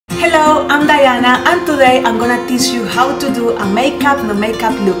Hello, I'm Diana and today I'm gonna teach you how to do a makeup no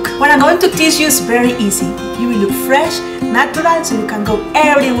makeup look. What I'm going to teach you is very easy. You will look fresh, natural, so you can go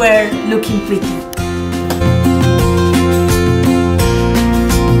everywhere looking pretty.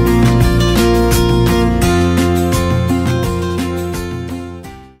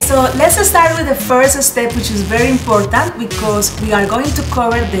 So let's start with the first step, which is very important because we are going to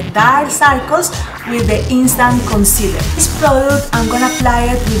cover the dark circles with the instant concealer. This product I'm going to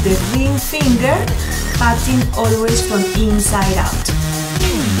apply it with the ring finger, patting always from inside out.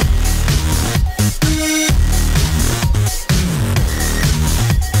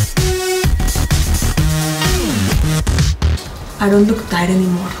 I don't look tired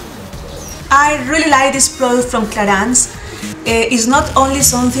anymore. I really like this product from Clarins. It's not only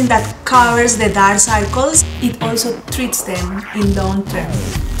something that covers the dark circles, it also treats them in long term.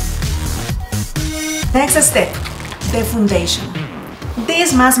 Next step, the foundation.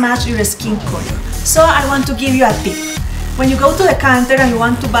 This must match your skin color. So I want to give you a tip. When you go to the counter and you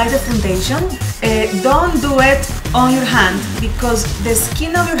want to buy the foundation, don't do it on your hand because the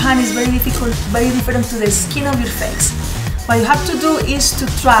skin of your hand is very different to the skin of your face. What you have to do is to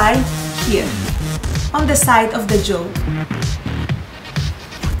try here, on the side of the jaw.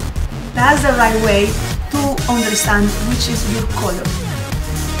 That's the right way to understand which is your color.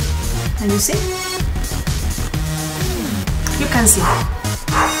 Can you see? You can see.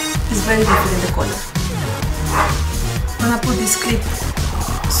 It's very different, the color. I'm gonna put this clip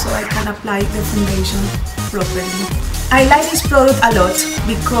so I can apply the foundation properly. I like this product a lot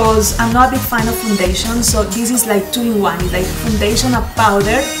because I'm not a big fan of foundation, so this is like 2-in-1. It's like foundation and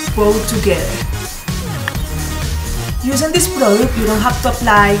powder both together. Using this product, you don't have to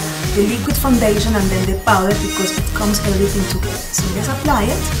apply the liquid foundation and then the powder because it comes everything together. So let's apply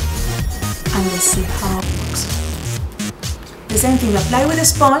it and let's see how it works. The same thing, apply with a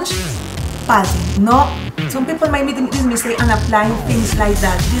sponge, patting. No, some people might make this mistake and applying things like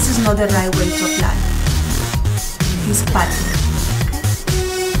that. This is not the right way to apply. It's patting.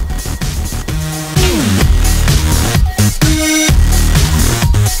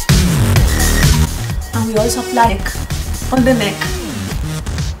 And we also apply it on the neck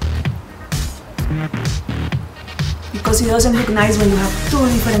because it doesn't look nice when you have two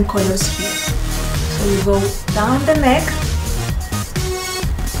different colors here. So you go down the neck,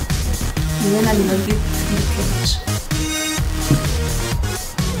 even a little bit in the crotch.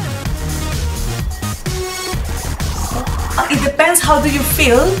 It depends how do you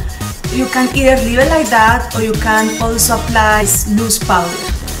feel. You can either leave it like that or you can also apply loose powder.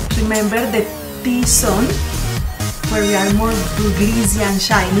 Remember the T-zone where we are more greasy and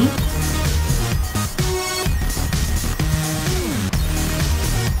shiny.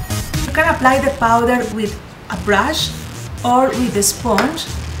 You can apply the powder with a brush or with the sponge.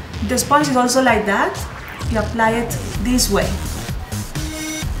 The sponge is also like that. You apply it this way.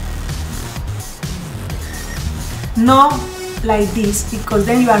 No like this because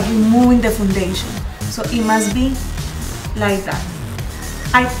then you are removing the foundation. So it must be like that.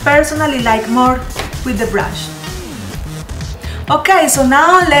 I personally like more with the brush. Okay, so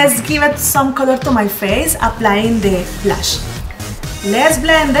now let's give it some color to my face, applying the blush. Let's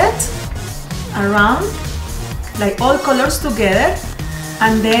blend it around, like all colors together,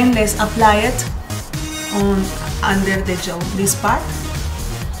 and then let's apply it on under the jaw, this part.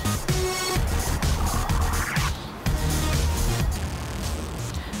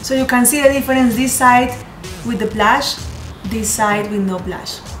 So you can see the difference this side with the blush, this side with no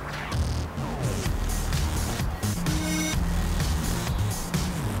blush.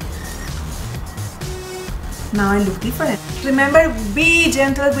 Now I look different. Remember, be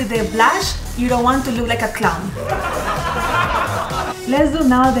gentle with the blush. You don't want to look like a clown. Let's do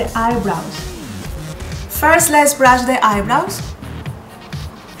now the eyebrows. First, let's brush the eyebrows.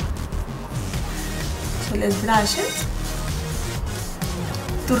 So let's brush it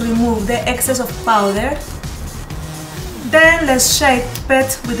to remove the excess of powder. Then let's shape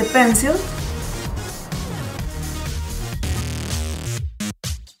it with the pencil.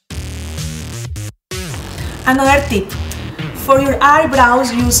 Another tip, for your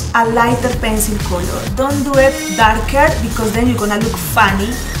eyebrows use a lighter pencil color. Don't do it darker because then you're gonna look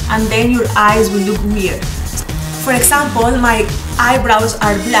funny and then your eyes will look weird. For example, my eyebrows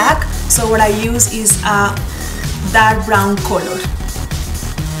are black, so what I use is a dark brown color.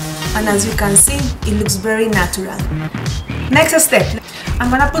 And as you can see, it looks very natural. Next step, I'm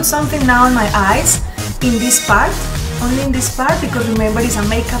gonna put something now on my eyes in this part, only in this part because remember it's a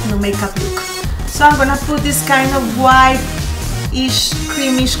makeup no makeup look. So I'm gonna put this kind of white-ish,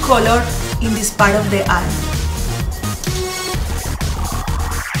 creamish color in this part of the eye.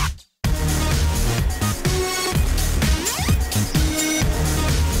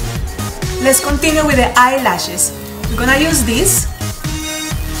 Let's continue with the eyelashes. We're gonna use this.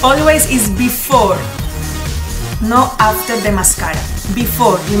 Always is before, not after the mascara.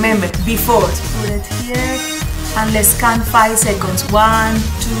 Before, remember, before. Put it here and let's count 5 seconds. 1,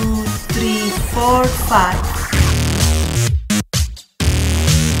 2, 3, 4, 5.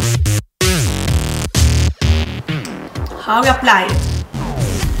 How we apply it?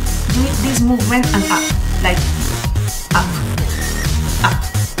 Do this movement and up, like up, up.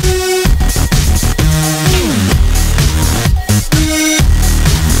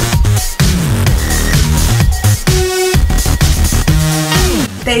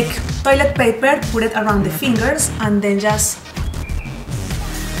 Take toilet paper, put it around the fingers, and then just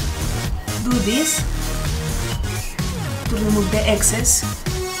do this to remove the excess.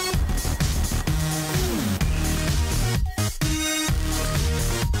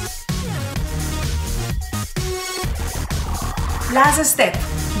 Last step,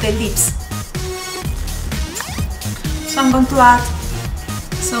 the lips. So I'm going to add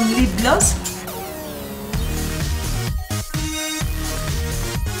some lip gloss.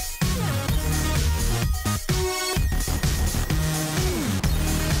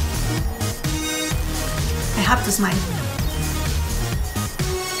 I have to smile.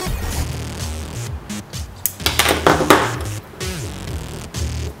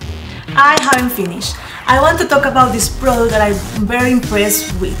 I haven't finished. I want to talk about this product that I'm very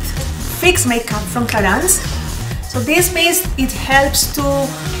impressed with. Fix Makeup from Clarins. So this means it helps to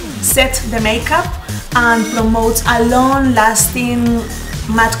set the makeup and promotes a long-lasting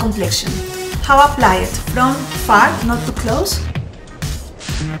matte complexion. How apply it? From far, not too close.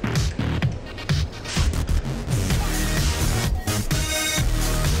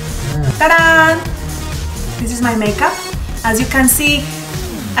 Ta-da! This is my makeup. As you can see,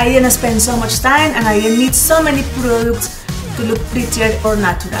 I didn't spend so much time and I didn't need so many products to look prettier or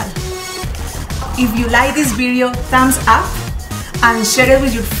natural. If you like this video, thumbs up and share it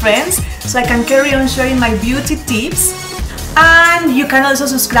with your friends so I can carry on sharing my beauty tips. And you can also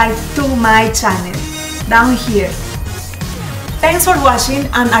subscribe to my channel down here. Thanks for watching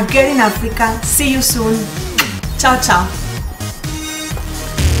and again in Africa. See you soon. Ciao, ciao.